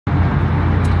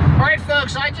Alright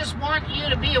folks, I just want you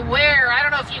to be aware, I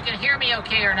don't know if you can hear me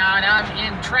okay or not, I'm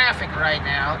in traffic right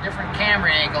now, different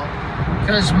camera angle,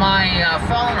 because my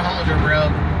phone holder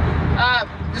broke.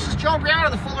 This is Joe Imbriano,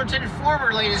 the Fullerton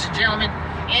California, ladies and gentlemen,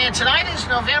 and tonight is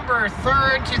November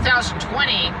 3rd,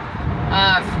 2020,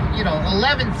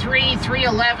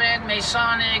 11/3/3/11,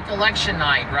 Masonic election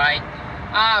night, right?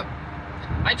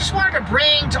 I just wanted to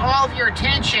bring to all of your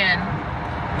attention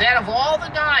that of all the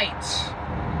nights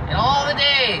and all the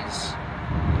days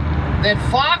that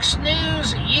Fox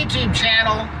News YouTube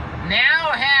channel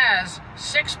now has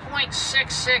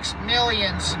 6.66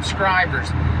 million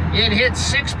subscribers. It hit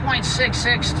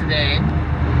 6.66 today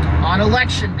on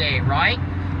election day, right?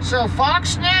 So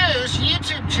Fox News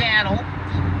YouTube channel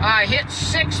hit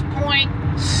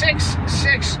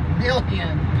 6.66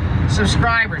 million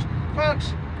subscribers.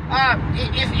 Folks,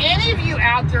 if any of you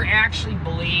out there actually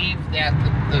believe that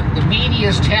the media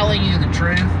is telling you the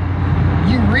truth,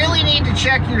 you really need to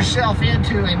check yourself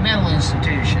into a mental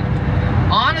institution.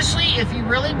 Honestly, if you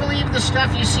really believe the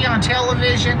stuff you see on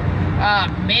television,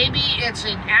 maybe it's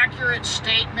an accurate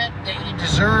statement that you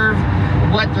deserve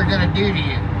what they're going to do to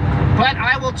you. But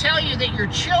I will tell you that your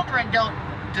children don't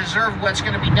deserve what's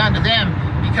going to be done to them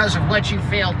because of what you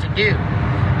failed to do.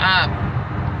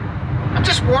 I'm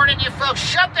just warning you folks,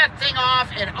 shut that thing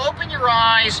off and open your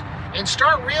eyes and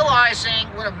start realizing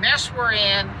what a mess we're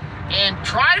in and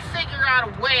try to figure out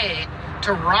a way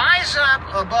to rise up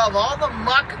above all the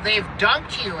muck they've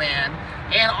dunked you in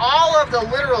and all of the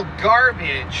literal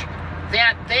garbage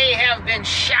that they have been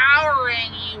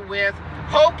showering you with,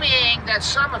 hoping that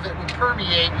some of it will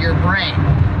permeate your brain.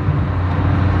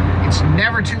 It's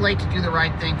never too late to do the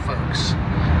right thing, folks.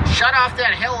 Shut off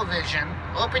that television,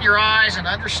 open your eyes and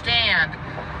understand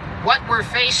what we're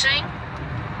facing,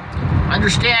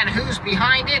 understand who's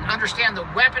behind it, understand the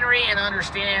weaponry, and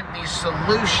understand the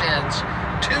solutions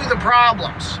to the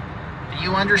problems. Do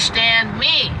you understand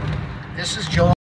me? This is Joel.